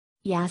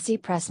Yassi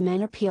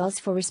Pressman appeals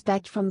for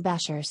respect from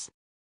bashers.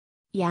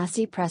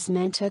 Yassi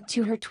Pressman took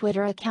to her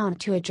Twitter account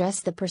to address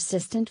the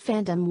persistent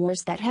fandom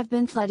wars that have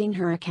been flooding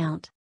her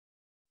account.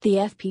 The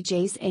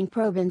FPJ's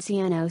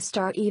Probinsyano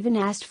star even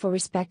asked for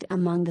respect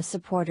among the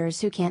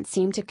supporters who can't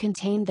seem to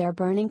contain their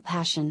burning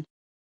passion.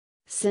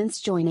 Since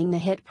joining the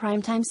hit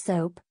primetime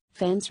soap,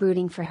 fans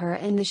rooting for her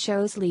and the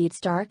show's lead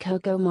star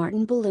Coco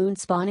Martin balloon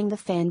spawning the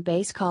fan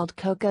base called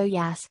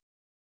CocoYass.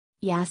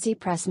 Yassi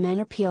Pressman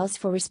appeals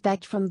for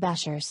respect from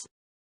bashers.